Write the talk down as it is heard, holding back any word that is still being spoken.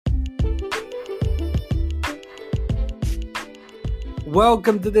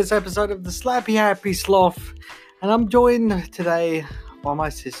Welcome to this episode of the Slappy Happy Sloth, and I'm joined today by my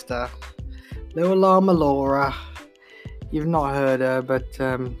sister, Little Llama Laura. You've not heard her, but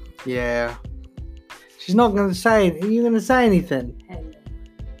yeah, she's not going to say. Are you going to say anything?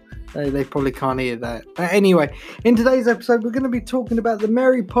 They probably can't hear that. But anyway, in today's episode, we're going to be talking about the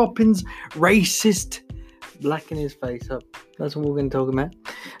Mary Poppins racist blacking his face up. That's what we're going to talk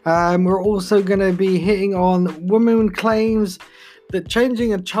about. We're also going to be hitting on women claims that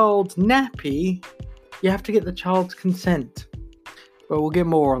changing a child's nappy, you have to get the child's consent. But we'll get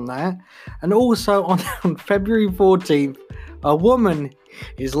more on that. And also on February 14th, a woman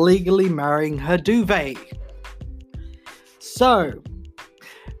is legally marrying her duvet. So,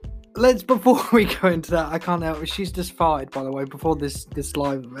 before we go into that, I can't help it. She's just farted, by the way, before this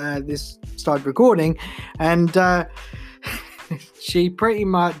started recording. And she pretty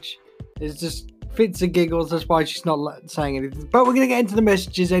much is just fits and giggles. That's why she's not saying anything. But we're going to get into the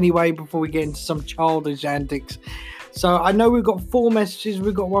messages anyway before we get into some childish antics. So I know we've got 4 messages.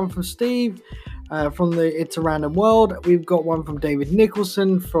 We've got one from Steve from the It's a Random World. We've got one from David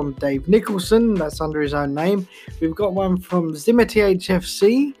Nicholson from Dave Nicholson. That's under his own name. We've got one from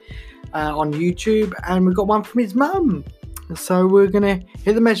ZimmerTHFC on YouTube. And we've got one from his mum. So we're going to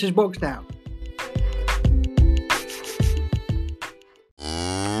hit the message box now.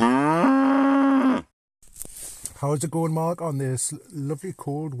 How's it going, Mark, on this lovely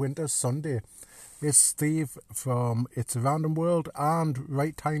cold winter Sunday? It's Steve from It's a Random World and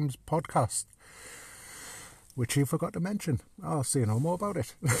Right Times podcast, which you forgot to mention. I'll say no more about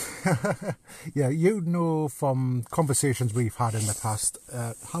it. Yeah, you know from conversations we've had in the past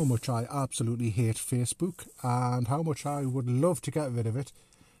how much I absolutely hate Facebook and how much I would love to get rid of it.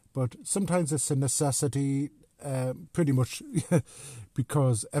 But sometimes it's a necessity, pretty much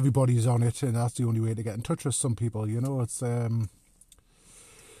because everybody's on it and that's the only way to get in touch with some people, you know. It's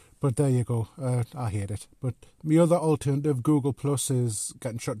but there you go. I hate it. But my other alternative, Google Plus, is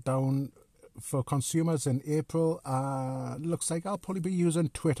getting shut down for consumers in April. Looks like I'll probably be using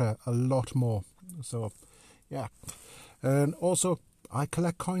Twitter a lot more. So yeah. And also I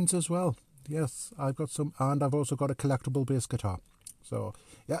collect coins as well. Yes, I've got some, and I've also got a collectible bass guitar. So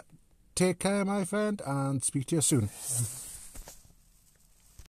yeah, take care, my friend, and speak to you soon.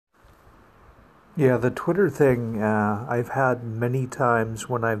 Yeah, the Twitter thing, I've had many times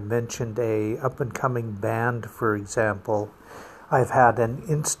when I've mentioned a up-and-coming band, for example. I've had an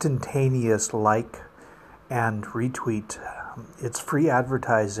instantaneous like and retweet. It's free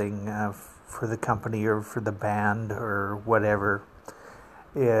advertising for the company or for the band or whatever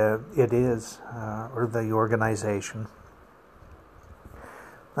it is, or the organization.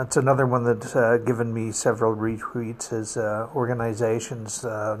 That's another one that's given me several retweets is organizations,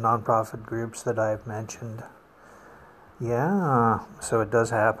 nonprofit groups that I've mentioned. Yeah, so it does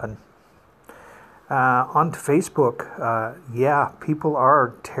happen. On to Facebook, yeah, people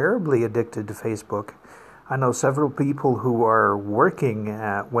are terribly addicted to Facebook. I know several people who are working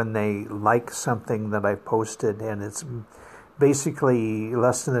when they like something that I've posted, and it's basically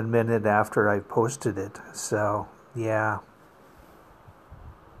less than a minute after I've posted it. So, yeah.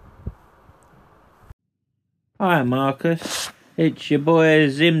 Hi Marcus, it's your boy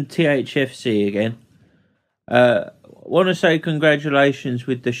ZimTHFC again. Want to say congratulations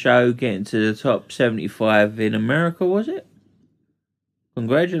with the show getting to the top 75 in America, was it?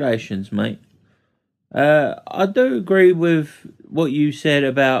 Congratulations, mate. I do agree with what you said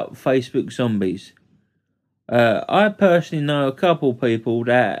about Facebook zombies. I personally know a couple people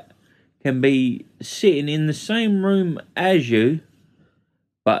that can be sitting in the same room as you,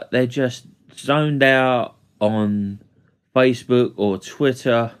 but they're just zoned out on Facebook or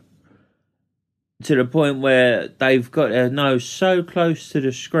Twitter to the point where they've got their nose so close to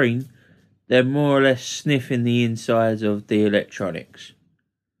the screen they're more or less sniffing the insides of the electronics.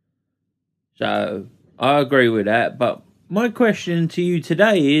 So I agree with that, but my question to you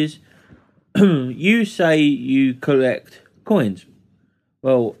today is you say you collect coins.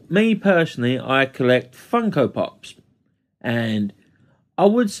 Well, me personally, I collect Funko Pops, and I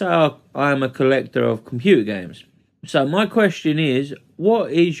would say I am a collector of computer games. So my question is,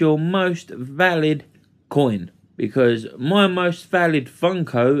 what is your most valid coin? Because my most valid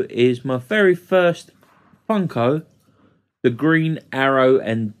Funko is my very first Funko, the Green Arrow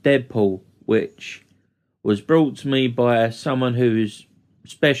and Deadpool, which was brought to me by someone who is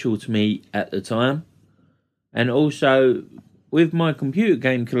special to me at the time. And also, with my computer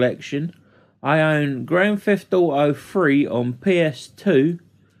game collection, I own Grand Theft Auto 3 on PS2,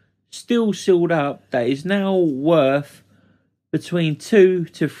 still sealed up, that is now worth between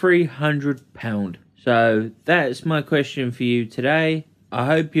 £200 to £300. So that's my question for you today. I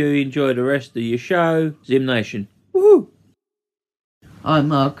hope you enjoy the rest of your show. Zim Nation. Woohoo! Hi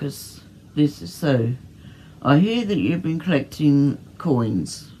Marcus, this is Sue. I hear that you've been collecting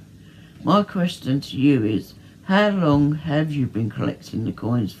coins. My question to you is, how long have you been collecting the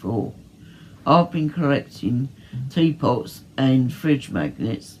coins for? I've been collecting teapots and fridge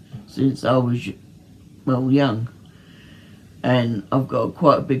magnets since I was, young. And I've got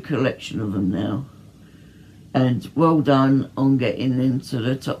quite a big collection of them now. And well done on getting into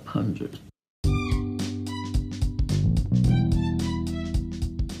the top 100.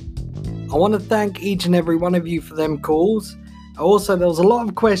 I want to thank each and every one of you for them calls. Also, there was a lot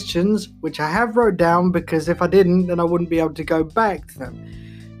of questions which I have wrote down, because if I didn't, then I wouldn't be able to go back to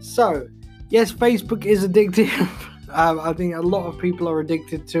them. So, yes, Facebook is addictive. I think a lot of people are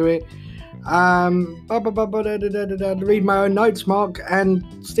addicted to it. Read my own notes, Mark. And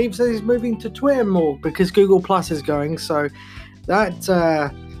Steve says he's moving to Twitter more because Google Plus is going. So that,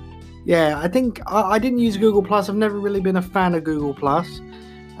 I think I didn't use Google Plus. I've never really been a fan of Google Plus.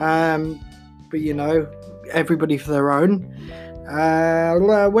 But you know, everybody for their own.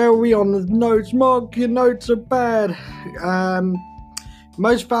 Where are we on the notes, Mark? Your notes are bad.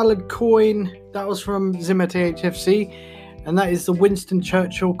 Most valid coin, that was from Zimmer THFC, and that is the Winston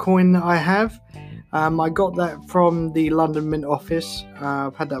Churchill coin that I have. I got that from the London Mint office.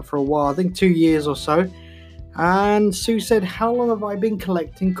 I've had that for a while, I think 2 years or so. And Sue said, how long have I been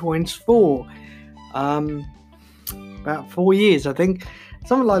collecting coins for? About 4 years, I think.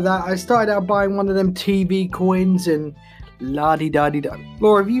 Something like that. I started out buying one of them TV coins and la-di-da-di-da.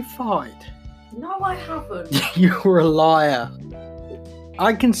 Laura, have you fired? No, I haven't. You're a liar.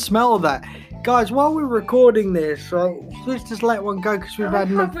 I can smell that. Guys, while we're recording this, let's just let one go because we've had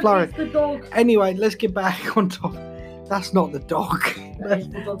a McFlurry. It's the dog. Anyway, let's get back on top. That's not the dog. That is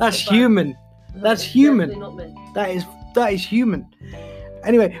the dog That's at the back. human. No, That's it's human. definitely not me. That is human.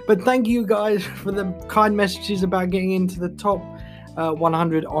 Anyway, but thank you guys for the kind messages about getting into the top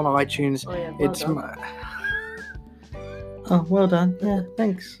 100 on iTunes. Oh, yeah, well done. Oh, well done. Yeah,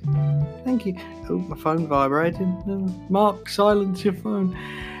 thanks. Thank you. Oh, my phone vibrated. Mark, silence your phone.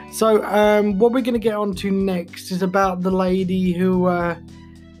 So, what we're going to get on to next is about the lady who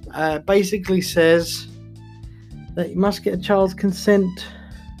basically says that you must get a child's consent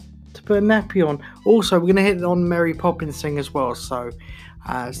to put a nappy on. Also, we're going to hit on Mary Poppins thing as well, so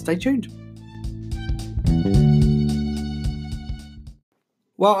stay tuned.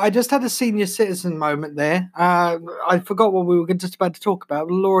 Well, I just had a senior citizen moment there. I forgot what we were just about to talk about.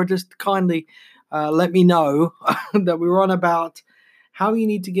 Laura just kindly let me know that we were on about how you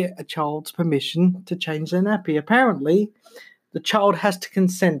need to get a child's permission to change their nappy. Apparently, the child has to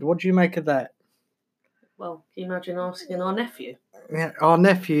consent. What do you make of that? Well, can you imagine asking our nephew? Yeah, our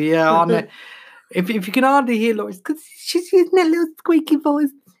nephew. Yeah, if you can hardly hear Laura, it's because she's using a little squeaky voice.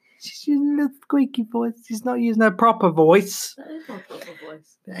 She's using a little squeaky voice. She's not using her proper voice. That is my proper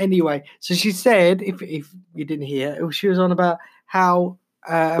voice. Anyway, so she said, if you didn't hear, she was on about how,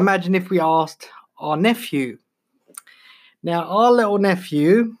 imagine if we asked our nephew. Now, our little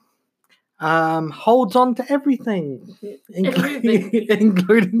nephew holds on to everything,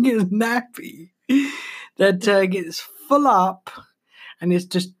 including his nappy, that gets full up and it's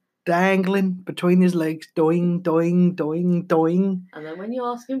just dangling between his legs, doing. And then when you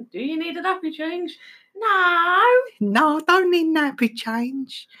ask him, do you need a nappy change? No, don't need nappy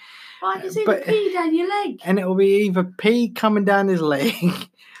change. I can see the pee down your leg. And it'll be either pee coming down his leg,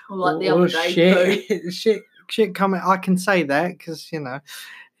 Or like the other day, shit coming. I can say that because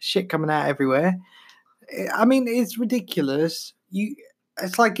shit coming out everywhere. I mean, it's ridiculous.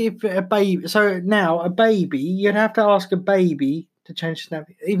 It's like if a baby. So now a baby, you'd have to ask a baby to change the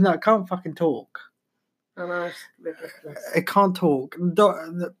nappy, even though it can't fucking talk. I know, it's ridiculous. It can't talk.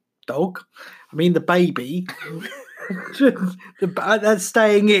 The dog. I mean, the baby. That's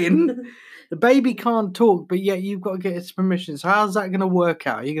staying in. The baby can't talk, but yet you've got to get its permission. So how's that going to work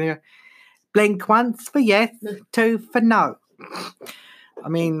out? You're going to blink once for yes, two for no. I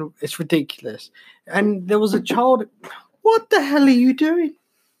mean, it's ridiculous. And there was a child. What the hell are you doing?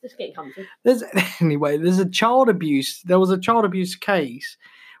 Just get comfy. There's a child abuse. There was a child abuse case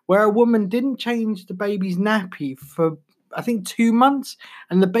where a woman didn't change the baby's nappy for, I think, 2 months,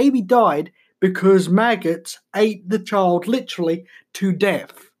 and the baby died because maggots ate the child literally to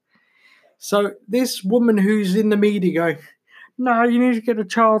death. So this woman who's in the media going, no, you need to get a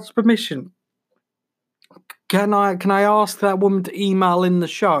child's permission. Can I ask that woman to email in the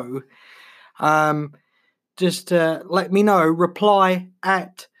show? Just let me know. Reply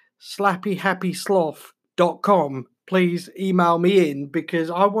at slappyhappysloth.com, please email me in, because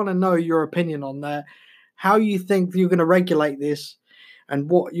I want to know your opinion on that. How you think you're going to regulate this, and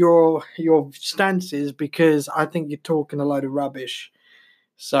what your stance is, because I think you're talking a load of rubbish.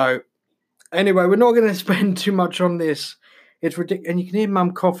 So anyway, we're not going to spend too much on this. It's ridiculous. And you can hear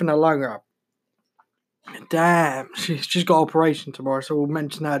Mum coughing her lung up. Damn, she's got operation tomorrow, so we'll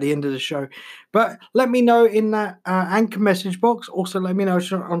mention that at the end of the show. But let me know in that Anchor message box. Also, let me know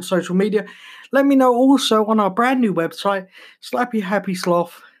on social media. Let me know also on our brand new website,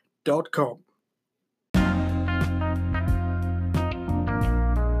 slappyhappysloth.com.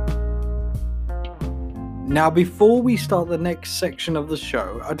 Now, before we start the next section of the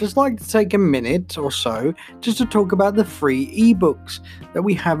show, I'd just like to take a minute or so just to talk about the free ebooks that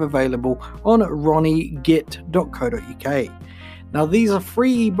we have available on ronniegit.co.uk. Now, these are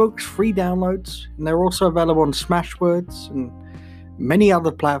free ebooks, free downloads, and they're also available on Smashwords and many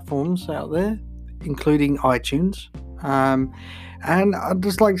other platforms out there, including iTunes. And I'd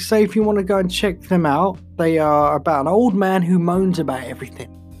just like to say, if you want to go and check them out, they are about an old man who moans about everything.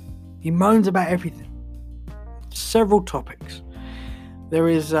 He moans about everything. Several topics. There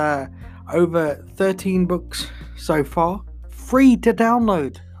is over 13 books so far, free to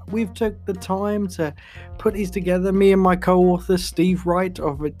download. We've took the time to put these together, me and my co-author Steve Wright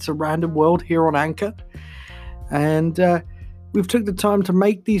of It's a Random World here on Anchor, and we've took the time to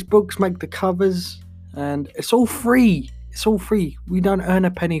make these books, make the covers, and it's all free. It's all free. We don't earn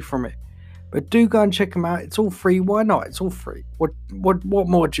a penny from it, but do go and check them out. It's all free. Why not? It's all free. What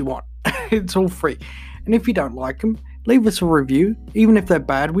more do you want? It's all free. And if you don't like them, leave us a review. Even if they're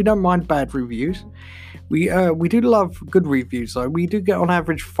bad, we don't mind bad reviews. We do love good reviews, though. We do get on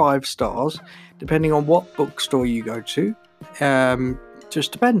average 5 stars, depending on what bookstore you go to.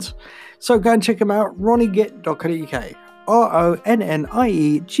 Just depends. So go and check them out. ronniegit.co.uk.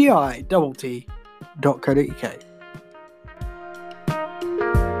 ronniegit.co.uk.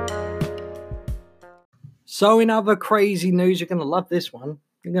 So in other crazy news, you're going to love this one.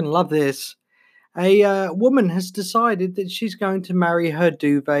 You're going to love this. A woman has decided that she's going to marry her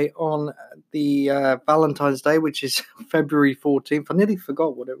duvet on the Valentine's Day, which is February 14th. I nearly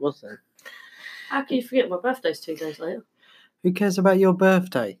forgot what it was then. How can you forget my birthday's 2 days later? Who cares about your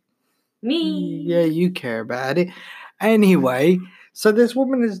birthday? Me. Yeah, you care about it. Anyway, so this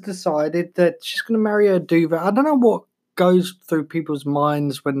woman has decided that she's going to marry her duvet. I don't know what goes through people's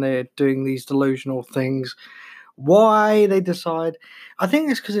minds when they're doing these delusional things. Why they decide. I think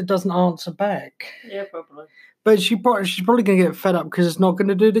it's because it doesn't answer back. Yeah, probably. But she's probably going to get fed up because it's not going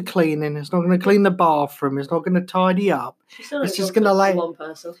to do the cleaning. It's not going to clean the bathroom. It's not going to tidy up. It's just going to like one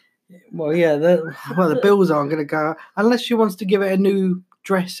person. Well, yeah. The bills aren't going to go unless she wants to give it a new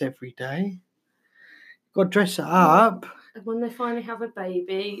dress every day. Got to dress it up. And when they finally have a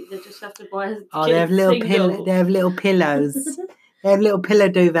baby, they just have to buy. They have little pillows. They have little pillows. They have little pillow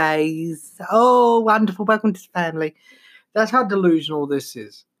duvets. Oh, wonderful. Welcome to the family. That's how delusional this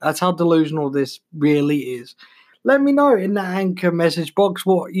is. That's how delusional this really is. Let me know in the Anchor message box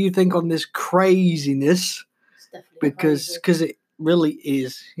what you think on this craziness. Because it really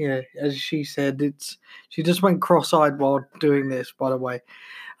is. Yeah, as she said, she just went cross-eyed while doing this, by the way.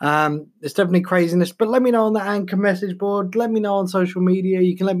 It's definitely craziness. But let me know on the Anchor message board. Let me know on social media.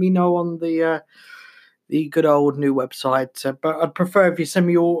 You can let me know on the good old new website, but I'd prefer if you send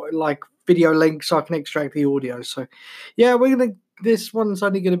me your video links so I can extract the audio. So yeah, this one's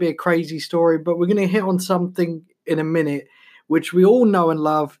only going to be a crazy story, but we're going to hit on something in a minute which we all know and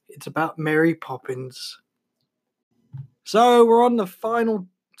love. It's about Mary Poppins. So we're on the final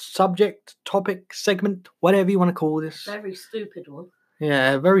subject, topic, segment, whatever you want to call this. Very stupid one.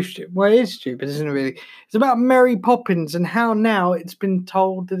 Yeah, very stupid. Well, it is stupid, isn't it, really? It's about Mary Poppins and how now it's been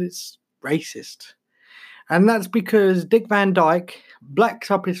told that it's racist. And that's because Dick Van Dyke blacks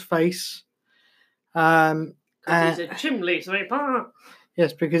up his face. He's a chimney sweeper.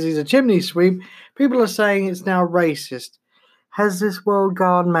 Yes, because he's a chimney sweep. People are saying it's now racist. Has this world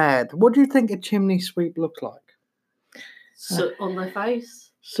gone mad? What do you think a chimney sweep looks like? Soot on their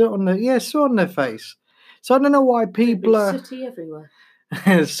face. Soot on their face. So I don't know why people are sooty everywhere.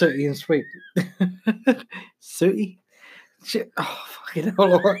 Sooty and sweep. Sooty? Oh, fucking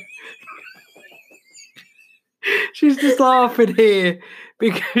hell. She's just laughing here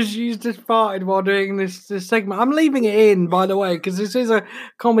because she's just farted while doing this segment. I'm leaving it in, by the way, because this is a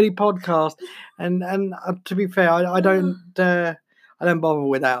comedy podcast, and to be fair, I don't bother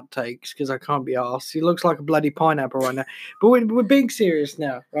with outtakes because I can't be arsed. He looks like a bloody pineapple right now. But we're being serious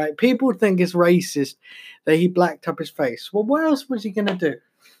now, right? People think it's racist that he blacked up his face. Well, what else was he going to do?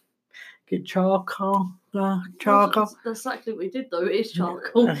 Get charcoal. Well, Charcoal. that's exactly what we did, though. It is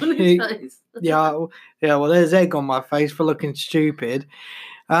charcoal on his face. Yeah. Well, there's egg on my face for looking stupid.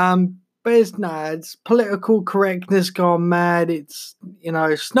 But it's political correctness gone mad. It's,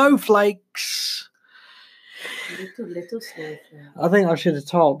 snowflakes. Little snowflake. I think I should have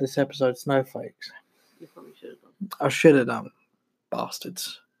titled this episode Snowflakes. You probably should have done. I should have done.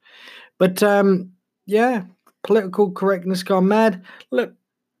 Bastards. But, political correctness gone mad. Look,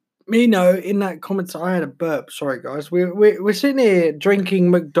 in that comments, I had a burp. Sorry, guys. We're sitting here drinking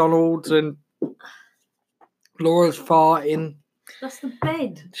McDonald's and Laura's farting. That's the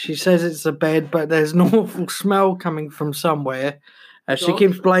bed. She says it's the bed, but there's an awful smell coming from somewhere. She Dog?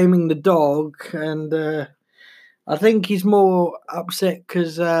 keeps blaming the dog, and I think he's more upset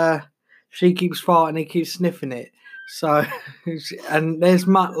because she keeps farting, he keeps sniffing it. So, and there's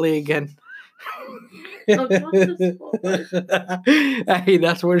Muttley again. Hey,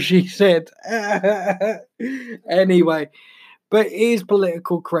 that's what she said. Anyway, but it is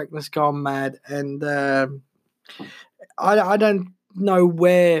political correctness gone mad, and I don't know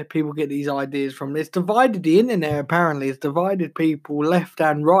where people get these ideas from. It's divided the internet, apparently. It's divided people left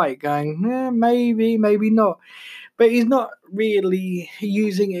and right, going, maybe, maybe not. But he's not really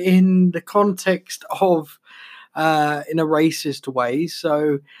using it in the context of in a racist way.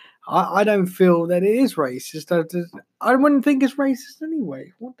 So I don't feel that it is racist. I wouldn't think it's racist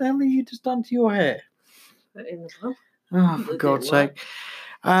anyway. What the hell have you just done to your hair? Put it in the pub. Oh, for God's sake.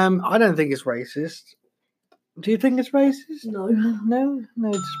 I don't think it's racist. Do you think it's racist? No. No?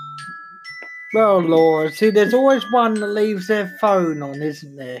 Well, Laura, see, there's always one that leaves their phone on,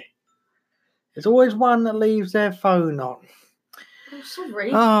 isn't there? There's always one that leaves their phone on. I'm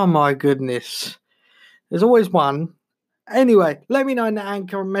sorry. Oh, my goodness. There's always one. Anyway, let me know in the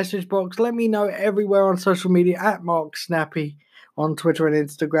Anchor message box. Let me know everywhere on social media at Mark Snappy on Twitter and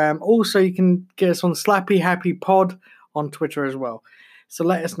Instagram. Also, you can get us on Slappy Happy Pod on Twitter as well. So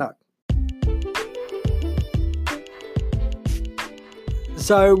let us know.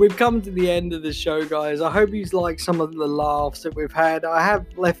 So we've come to the end of the show, guys. I hope you like some of the laughs that we've had. I have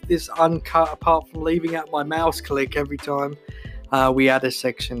left this uncut apart from leaving out my mouse click every time we add a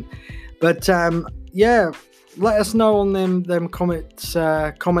section. But let us know on them comments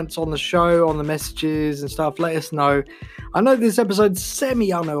on the show, on the messages and stuff. Let us know. I know this episode's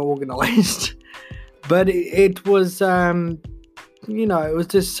semi-unorganized, but it was, it was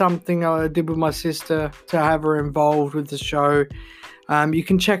just something I did with my sister to have her involved with the show. You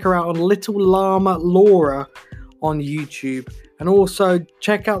can check her out on Little Llama Laura on YouTube. And also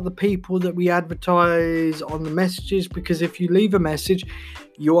check out the people that we advertise on the messages, because if you leave a message,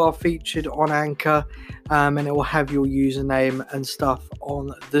 you are featured on Anchor, and it will have your username and stuff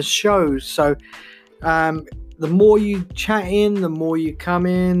on the show. So the more you chat in, the more you come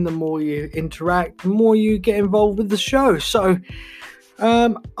in, the more you interact, the more you get involved with the show. So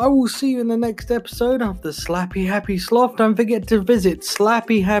I will see you in the next episode of the Slappy Happy Sloth. Don't forget to visit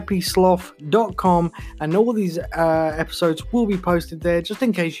slappyhappysloth.com, and all these episodes will be posted there, just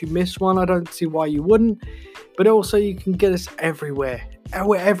in case you missed one. I don't see why you wouldn't. But also you can get us everywhere.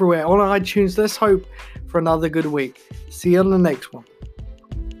 We're everywhere on iTunes. Let's hope for another good week. See you on the next one.